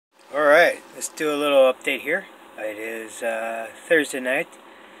Let's do a little update here. It is Thursday night.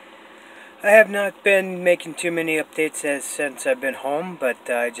 I have not been making too many updates since I've been home, but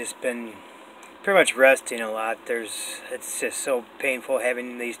I've just been pretty much resting a lot. It's just so painful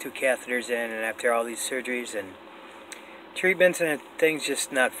having these two catheters in, and after all these surgeries and treatments and things,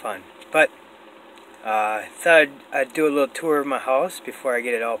 just not fun. But I thought I'd do a little tour of my house before I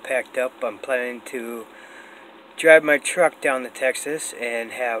get it all packed up. I'm planning to drive my truck down to Texas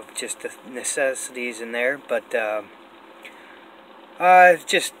and have just the necessities in there, but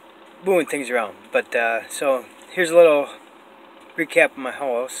just moving things around. But so here's a little recap of my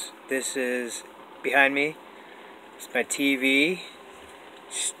house. This is behind me. It's my TV,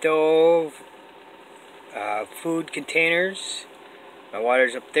 stove, food containers. My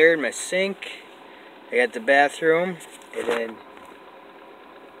water's up there in my sink. I got the bathroom, and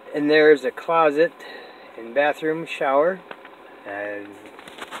then there's a closet and bathroom, shower, and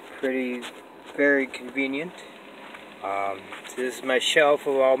very convenient. So this is my shelf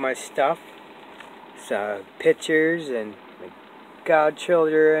of all my stuff. It's pictures and my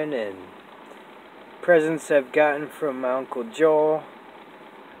godchildren and presents I've gotten from my Uncle Joel.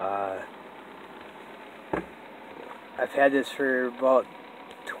 I've had this for about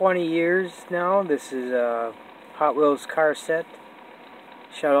 20 years now. This is a Hot Wheels car set.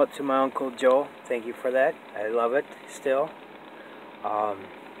 Shout out to my Uncle Joe. Thank you for that. I love it still.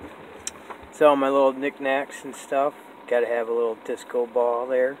 So all my little knickknacks and stuff. Gotta have a little disco ball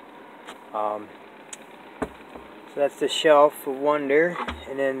there. So that's the shelf of wonder.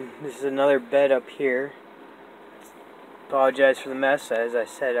 And then this is another bed up here. Apologize for the mess. As I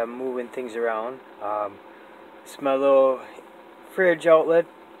said, I'm moving things around. It's my little fridge outlet.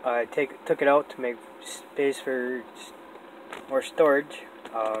 I took it out to make space for more storage.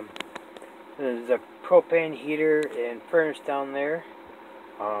 There's a propane heater and furnace down there.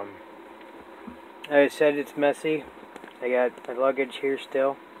 Like I said, it's messy. I got my luggage here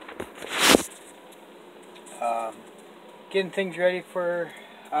still. Getting things ready for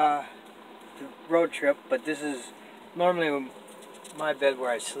the road trip, but this is normally my bed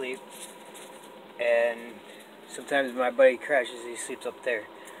where I sleep, and sometimes my buddy crashes, he sleeps up there.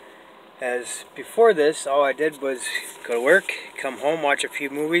 As before this, all I did was go to work, come home, watch a few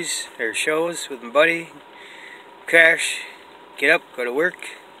movies or shows with my buddy, crash, get up, go to work,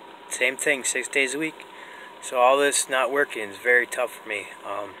 same thing, 6 days a week. So all this not working is very tough for me.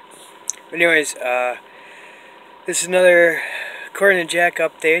 But anyways, this is another According to Jack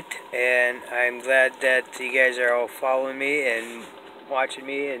update, and I'm glad that you guys are all following me and watching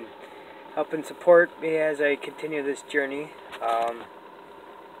me and helping support me as I continue this journey.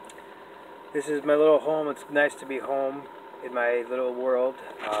 This is my little home. It's nice to be home in my little world.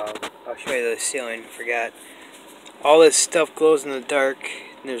 I'll show you the ceiling. Forgot. All this stuff glows in the dark.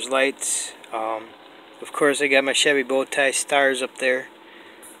 And there's lights. Of course, I got my Chevy bow tie stars up there.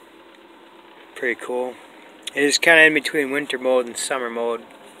 Pretty cool. It is kind of in between winter mode and summer mode,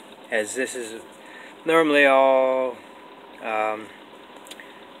 as this is normally all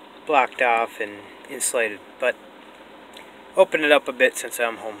blocked off and insulated. But open it up a bit since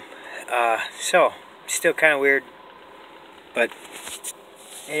I'm home. So, still kind of weird, but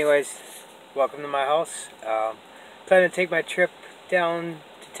anyways, welcome to my house. Planning to take my trip down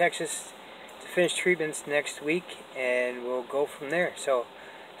to Texas to finish treatments next week, and we'll go from there. So,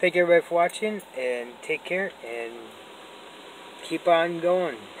 thank you everybody for watching, and take care, and keep on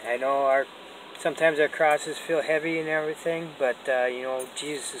going. I know sometimes our crosses feel heavy and everything, but you know,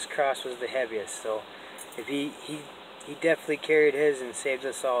 Jesus' cross was the heaviest, so if he definitely carried his and saved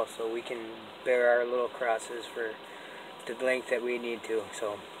us all, so we can bear our little crosses for the length that we need to.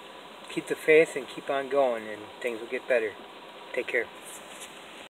 So keep the faith and keep on going, and things will get better. Take care.